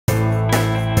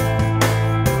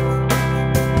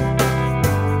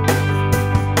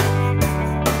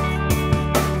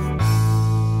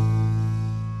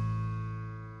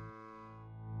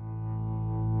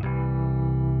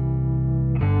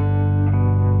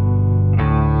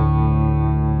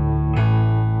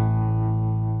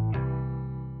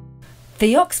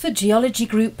The Oxford Geology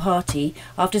Group party,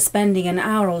 after spending an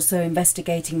hour or so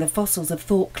investigating the fossils of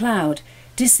Thorpe Cloud,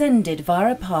 descended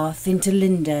via a path into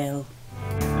Lindale.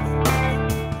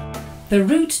 The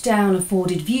route down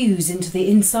afforded views into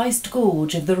the incised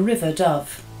gorge of the River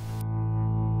Dove.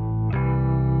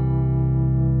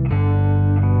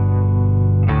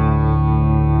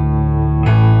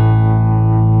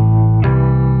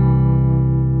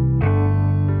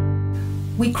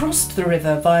 We crossed the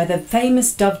river via the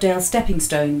famous Dovedale stepping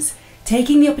stones,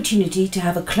 taking the opportunity to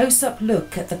have a close-up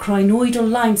look at the crinoidal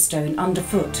limestone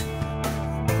underfoot.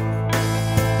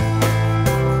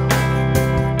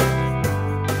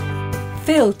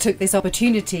 Phil took this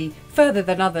opportunity further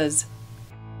than others.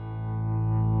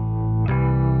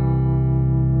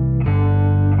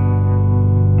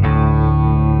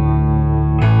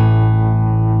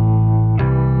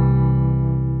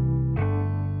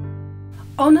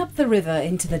 On up the river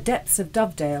into the depths of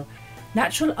Dovedale,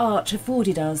 natural arch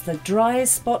afforded us the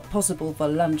driest spot possible for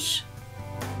lunch.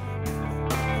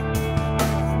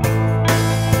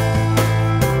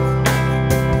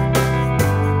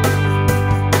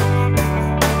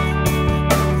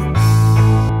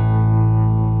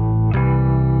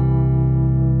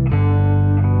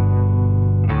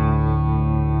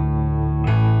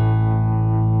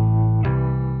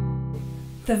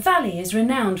 The valley is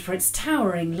renowned for its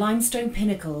towering limestone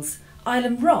pinnacles,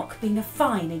 Island Rock being a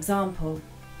fine example.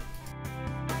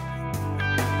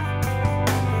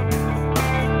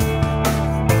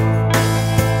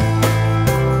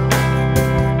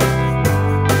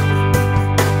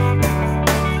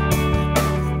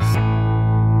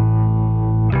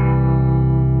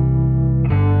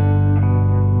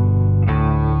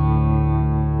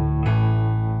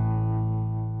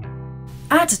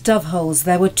 At Doveholes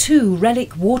there were two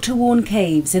relic water-worn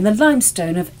caves in the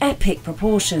limestone of epic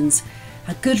proportions,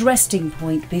 a good resting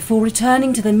point before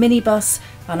returning to the minibus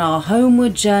on our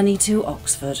homeward journey to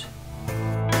Oxford.